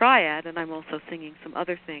at the Triad, and I'm also singing some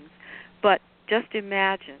other things. But just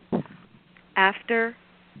imagine, after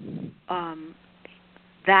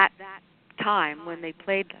that time when they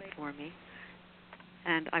played that for me,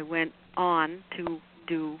 and I went on to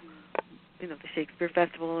do the Shakespeare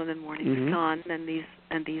Festival and then Morning Sun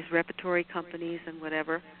and these repertory companies and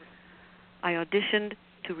whatever. I auditioned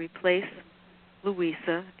to replace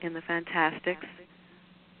Louisa in the Fantastics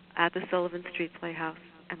at the Sullivan Street Playhouse,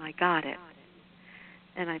 and I got it.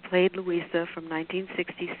 And I played Louisa from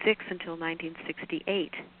 1966 until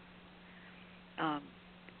 1968.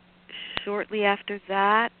 Shortly after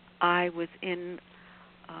that, I was in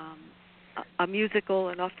a musical,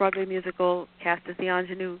 an off-Broadway musical, cast as the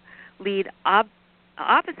ingenue lead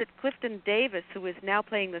opposite Clifton Davis, who is now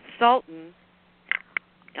playing the Sultan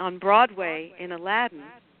on Broadway in Aladdin.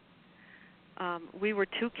 We were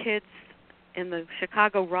two kids in the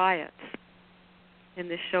Chicago riots in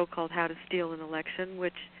this show called How to Steal an Election,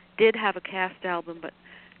 which did have a cast album, but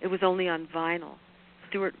it was only on vinyl.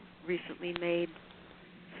 Stuart recently made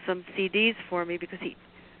some CDs for me because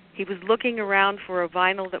he was looking around for a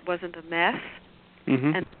vinyl that wasn't a mess,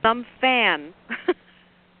 and some fan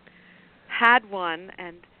had one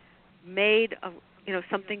and made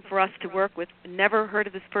something for us to work with. Never heard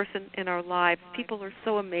of this person in our lives. People are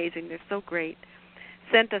so amazing. They're so great.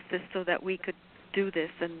 Sent us this so that we could do this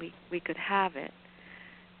and we could have it.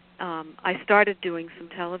 I started doing some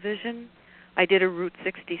television. I did a Route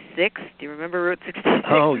 66. Do you remember Route 66?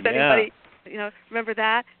 Oh, Does yeah. anybody, remember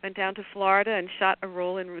that? Went down to Florida and shot a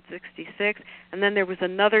role in Route 66. And then there was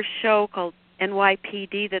another show called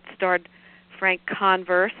NYPD that starred Frank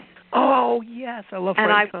Converse. Oh, yes. I love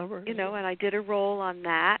Frank Converse. And I did a role on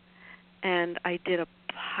that. And I did a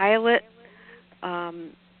pilot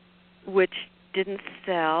which didn't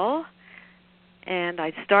sell. And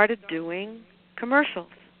I started doing commercials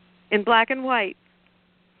in black and white.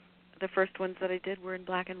 The first ones that I did were in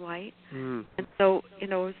black and white. And so,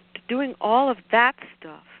 I was doing all of that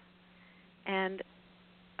stuff. And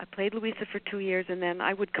I played Louisa for 2 years, and then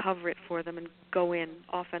I would cover it for them and go in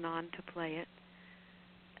off and on to play it.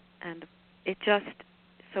 and it just,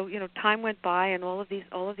 so, time went by, and all of these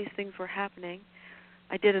things were happening.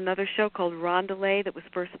 I did another show called Rondelay that was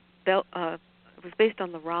it was based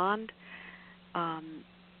on the Ronde,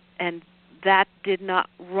 and that did not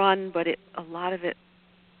run, but a lot of it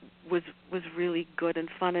was really good and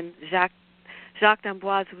fun. And Jacques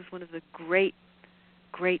d'Amboise, who was one of the great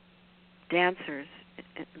dancers,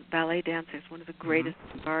 ballet dancers, one of the greatest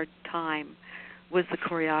of our time, was the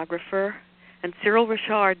choreographer, and Cyril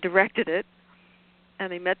Richard directed it,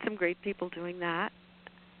 and they met some great people doing that.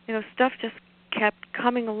 Stuff just kept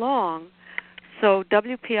coming along. So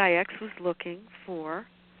WPIX was looking for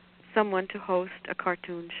someone to host a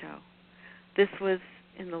cartoon show. This was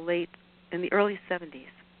in the early 70s.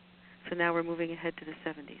 So now we're moving ahead to the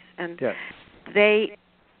 70s. And yes. They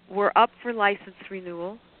were up for license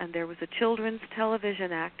renewal, and there was a Children's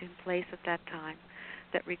Television Act in place at that time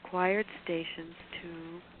that required stations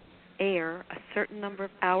to air a certain number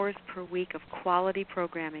of hours per week of quality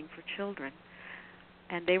programming for children.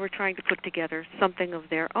 And they were trying to put together something of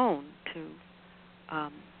their own to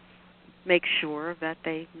make sure that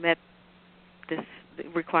they met the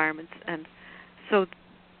requirements. And so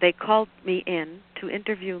they called me in to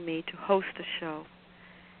interview me to host a show.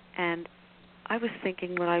 And I was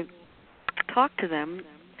thinking when I talked to them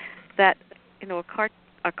that,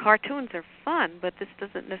 cartoons are fun, but this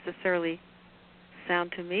doesn't necessarily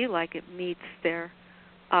sound to me like it meets their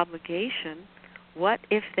obligation. What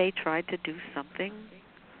if they tried to do something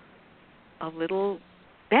a little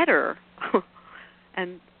better?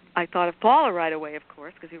 And I thought of Paula right away, of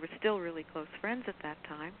course, because we were still really close friends at that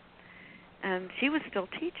time. And she was still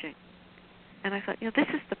teaching. And I thought, this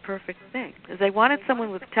is the perfect thing, because they wanted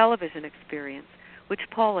someone with television experience, which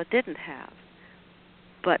Paula didn't have.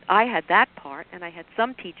 But I had that part, and I had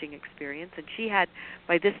some teaching experience, and she had,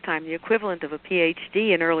 by this time, the equivalent of a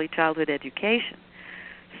PhD in early childhood education.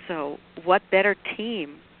 So what better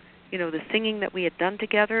team? The singing that we had done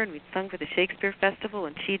together, and we'd sung for the Shakespeare Festival,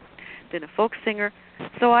 and she'd been a folk singer.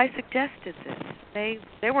 So I suggested this.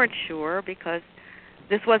 They weren't sure, because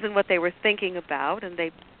this wasn't what they were thinking about, and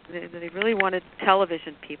they really wanted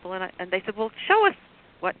television people, and they said, well, show us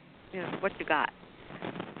what you got.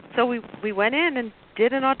 So we went in and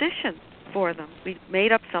did an audition for them. We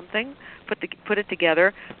made up something, put it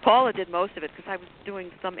together. Paula did most of it, because I was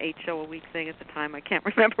doing some 8-show-a-week thing at the time. I can't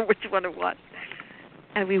remember which one it was.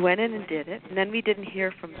 And we went in and did it, and then we didn't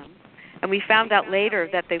hear from them. And we found out later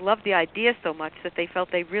that they loved the idea so much that they felt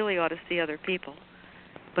they really ought to see other people.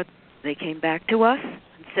 But they came back to us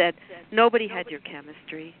and said, nobody had your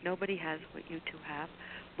chemistry. Nobody has what you two have.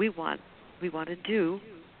 We want to do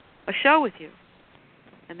a show with you.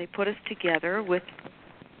 And they put us together with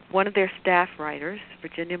one of their staff writers,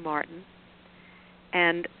 Virginia Martin,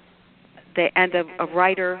 and a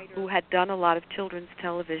writer who had done a lot of children's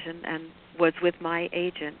television and was with my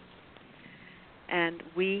agent. And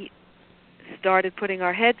we started putting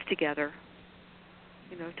our heads together,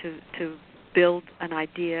 to build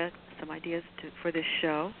some ideas for this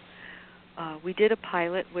show. We did a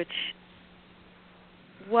pilot, which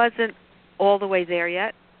wasn't all the way there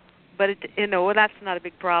yet, but that's not a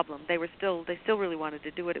big problem. They still really wanted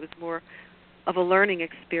to do it. It was more of a learning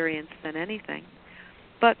experience than anything.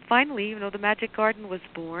 But finally, the Magic Garden was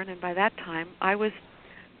born, and by that time, I was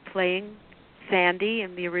playing Sandy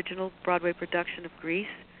in the original Broadway production of Grease.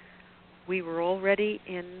 We were already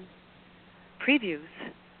in previews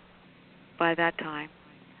by that time.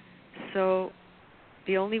 So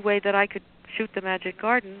the only way that I could shoot the Magic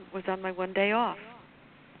Garden was on my one day off.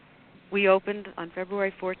 We opened on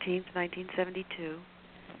February 14th, 1972,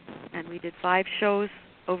 and we did 5 shows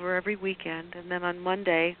over every weekend, and then on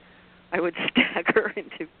Monday I would stagger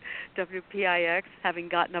into WPIX, having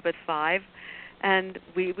gotten up at 5, and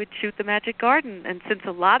we would shoot the Magic Garden. And since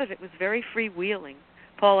a lot of it was very freewheeling,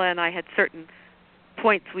 Paula and I had certain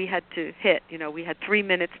points we had to hit. We had 3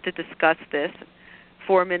 minutes to discuss this,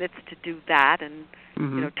 4 minutes to do that, and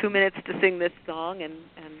 2 minutes to sing this song, and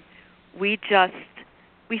we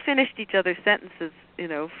finished each other's sentences,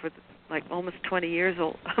 for like almost 20 years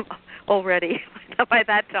old already by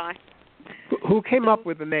that time. Who came up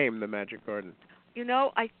with the name, the Magic Garden?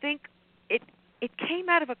 I think it came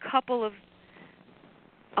out of a couple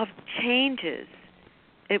of changes.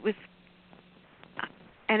 It was,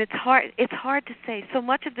 and it's hard to say. So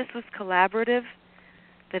much of this was collaborative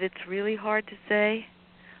that it's really hard to say.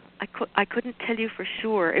 I couldn't tell you for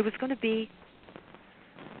sure. It was going to be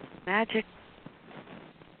Magic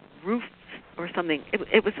Roof or something.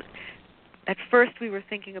 It was, at first we were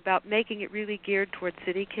thinking about making it really geared towards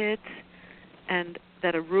city kids, and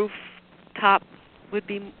that a roof top would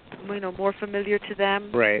be more familiar to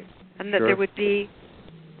them. Right. And that there would be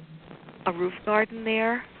a roof garden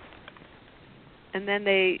there, and then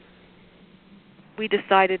we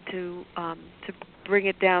decided to bring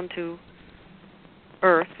it down to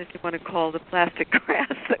earth, if you want to call the plastic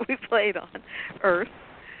grass that we played on earth.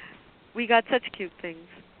 We got such cute things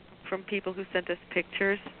from people who sent us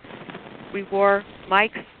pictures. We wore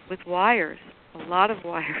mics with wires, a lot of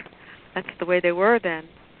wire. That's the way they were then.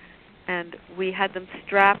 And we had them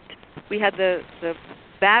strapped. We had the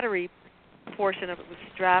battery portion of it was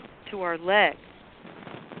strapped to our leg.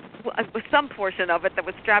 Some portion of it that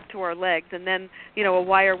was strapped to our legs, and then, a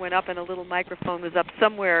wire went up and a little microphone was up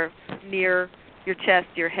somewhere near your chest,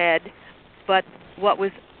 your head. But what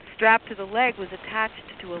was strapped to the leg was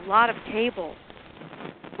attached to a lot of cable,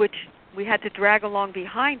 which we had to drag along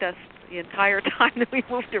behind us the entire time that we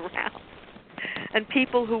moved around. And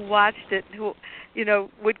people who watched it, who,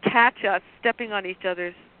 would catch us stepping on each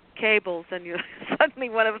other's cables, and suddenly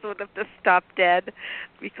one of us would have to stop dead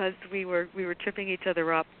because we were tripping each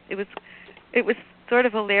other up. It was sort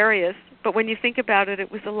of hilarious, but when you think about it,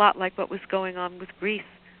 it was a lot like what was going on with Grease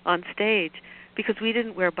on stage, because we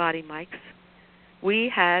didn't wear body mics.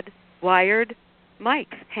 We had wired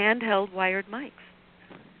mics, handheld wired mics,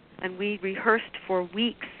 and we rehearsed for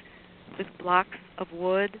weeks with blocks of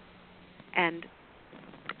wood and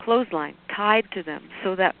clothesline tied to them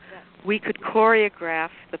so that we could choreograph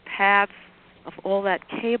the paths of all that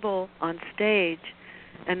cable on stage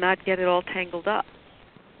and not get it all tangled up.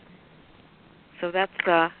 So that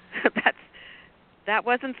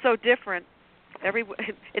wasn't so different.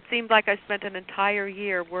 It seemed like I spent an entire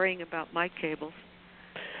year worrying about mic cables.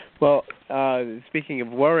 Well, speaking of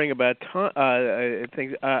worrying about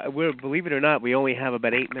things, believe it or not, we only have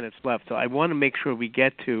about 8 minutes left, so I want to make sure we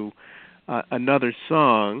get to another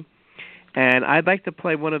song. And I'd like to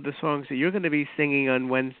play one of the songs that you're going to be singing on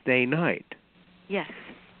Wednesday night. Yes.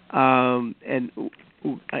 And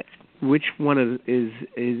which one is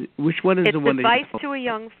the one that It's Advice to a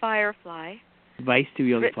Young Firefly. Advice to a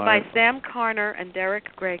Young Written Firefly. by Sam Carner and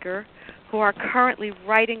Derek Greger, who are currently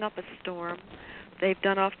writing up a storm. They've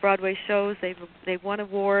done off-Broadway shows. They've won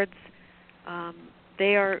awards.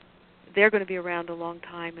 They're going to be around a long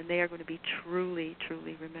time, and they are going to be truly,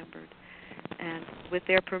 truly remembered. And with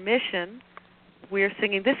their permission, we're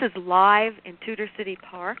singing. This is live in Tudor City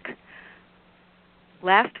Park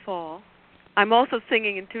last fall. I'm also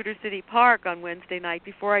singing in Tudor City Park on Wednesday night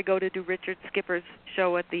before I go to do Richard Skipper's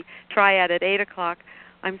show at the Triad at 8 o'clock.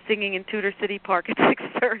 I'm singing in Tudor City Park at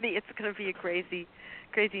 6:30. It's going to be a crazy,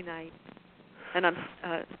 crazy night. And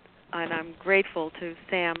I'm grateful to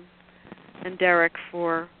Sam and Derek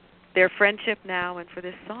for their friendship now and for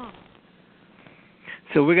this song.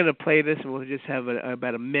 So we're going to play this, and we'll just have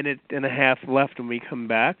about a minute and a half left when we come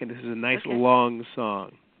back. And this is a nice long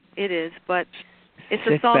song. It is, but it's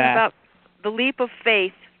Sit a song back. about the leap of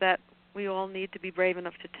faith that we all need to be brave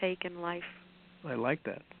enough to take in life. I like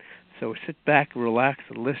that. So sit back, relax,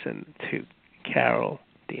 and listen to Carole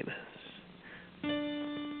Demas.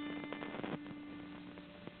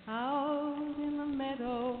 Out in the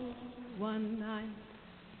meadow one night,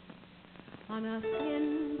 on a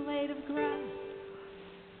thin blade of grass,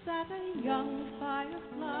 sat a young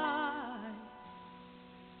firefly,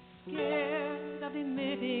 scared of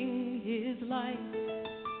emitting his light,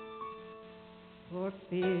 for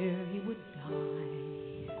fear he would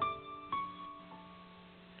die.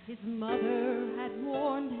 His mother had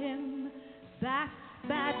warned him that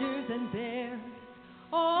badgers and bears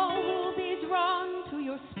all will be drawn to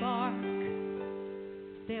your spark.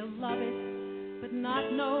 They'll love it, but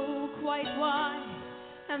not know quite why,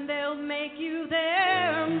 and they'll make you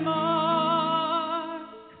their mark.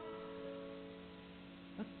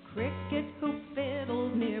 A cricket who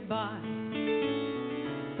fiddled nearby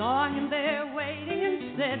saw him there waiting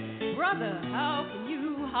and said, "Brother, how can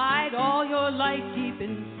you hide all your light deep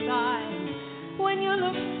inside when you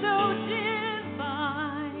look so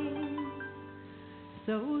divine?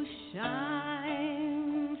 So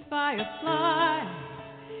shine, firefly,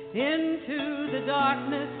 into the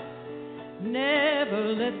darkness.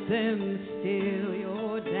 Never let them steal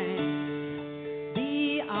your dance.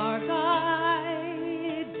 Be our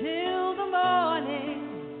guide till the morning,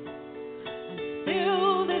 and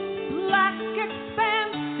fill this black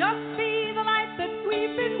expanse. Just be the light that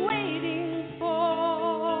we've been waiting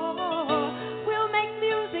for. We'll make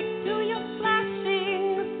music to your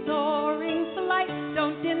flashing, soaring flight.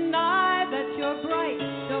 Don't deny that you're bright.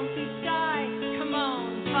 Don't be shy. Come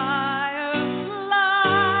on, firefly,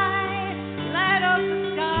 light up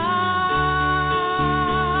the sky."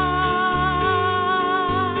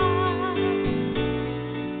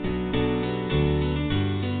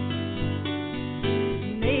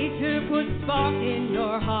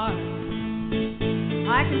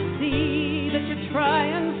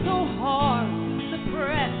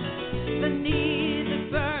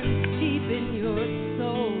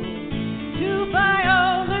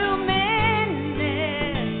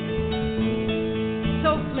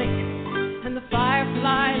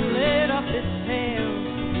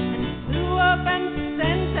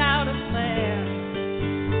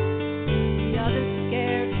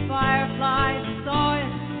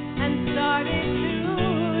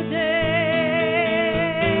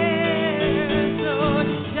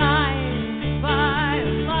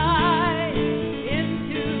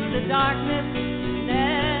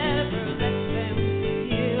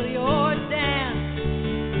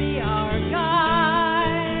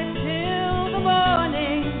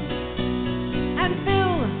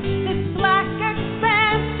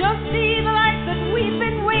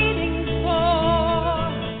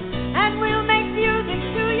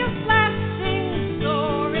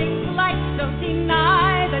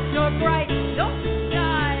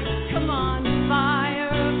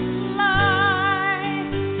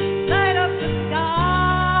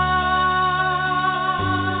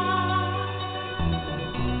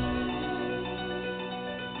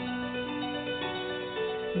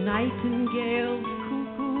 nightingales,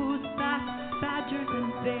 cuckoos, bats, badgers,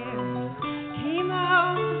 and bears came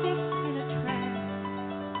out as if in a trance.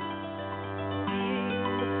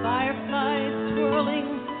 Seeing the fireflies twirling,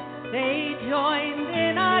 they joined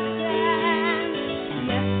in a dance.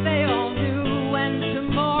 Yes, they all knew when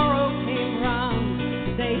tomorrow came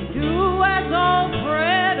round, they'd do as old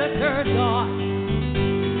predators ought.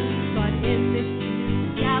 But in this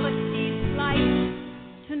galaxy's light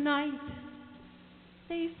tonight,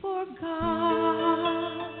 they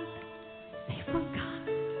forgot. They forgot.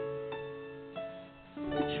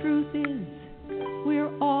 The truth is, we're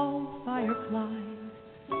all fireflies.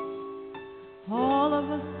 All of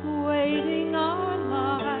us waiting our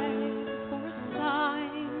lives for a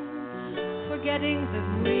sign, forgetting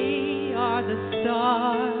that we are the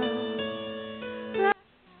stars.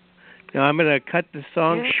 Now I'm going to cut the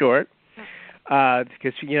song short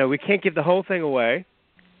because we can't give the whole thing away.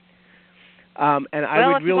 And I would really like.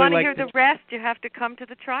 Well, if you want to hear the rest, you have to come to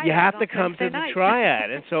the triad. You have to come to the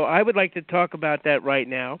triad, and so I would like to talk about that right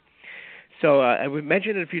now. So I would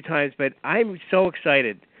mention it a few times, but I'm so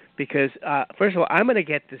excited. Because, first of all, I'm going to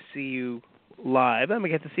get to see you live. I'm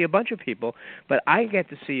going to get to see a bunch of people, but I get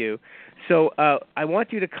to see you. So I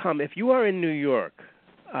want you to come. If you are in New York,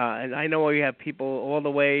 and I know you have people all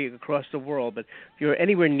the way across the world, but if you're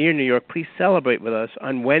anywhere near New York, please celebrate with us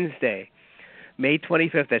on Wednesday, May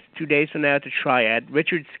 25th. That's 2 days from now at the Triad.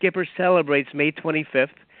 Richard Skipper celebrates May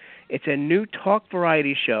 25th. It's a new talk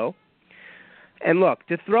variety show. And look,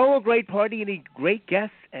 to throw a great party, you need great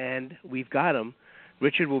guests, and we've got them.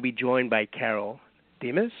 Richard will be joined by Carole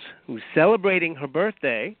Demas, who's celebrating her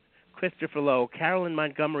birthday, Christopher Lowe, Carolyn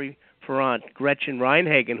Montgomery Ferrant, Gretchen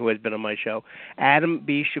Reinhagen, who has been on my show, Adam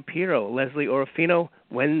B. Shapiro, Leslie Orofino,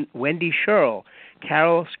 Wendy Sherrill,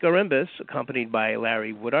 Carol Scarimbas, accompanied by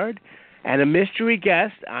Larry Woodard, and a mystery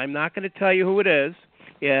guest. I'm not going to tell you who it is.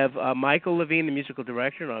 You have Michael Levine, the musical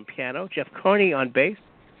director, on piano, Jeff Carney on bass,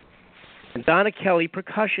 and Donna Kelly,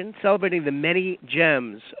 percussion, celebrating the many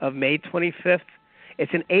gems of May 25th.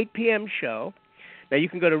 It's an 8 p.m. show. Now, you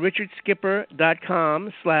can go to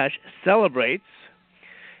richardskipper.com/celebrates,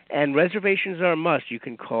 and reservations are a must. You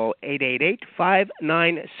can call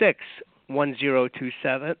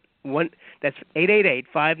 888-596-1027. That's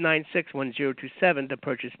 888-596-1027 to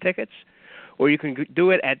purchase tickets, or you can do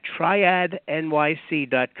it at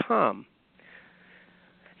triadnyc.com.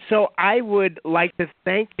 So I would like to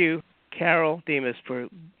thank you, Carole Demas, for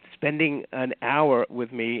spending an hour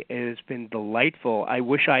with me. It has been delightful. I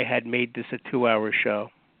wish I had made this a 2-hour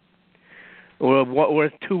show or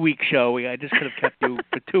a 2-week show. I just could have kept you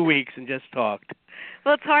for 2 weeks and just talked.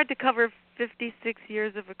 Well, it's hard to cover 56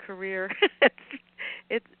 years of a career.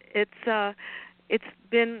 It's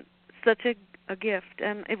been such a gift,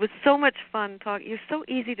 and it was so much fun talking. You're so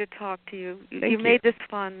easy to talk to. You made this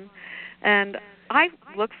fun, and I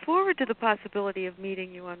look forward to the possibility of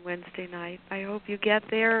meeting you on Wednesday night. I hope you get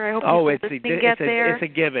there. I hope get there. It's a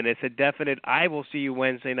given. It's a definite. I will see you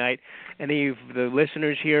Wednesday night. Any of the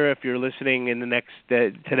listeners here, if you're listening in the next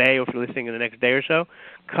today, or if you're listening in the next day or so,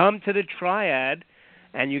 come to the Triad,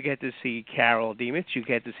 and you get to see Carole Demas, you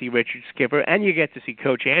get to see Richard Skipper, and you get to see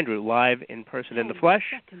Coach Andrew live in person in the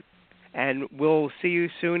flesh. And we'll see you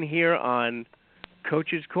soon here on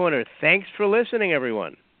Coach's Corner. Thanks for listening,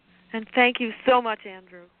 everyone. And thank you so much,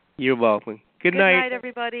 Andrew. You're welcome. Good night. Good night,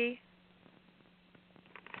 everybody.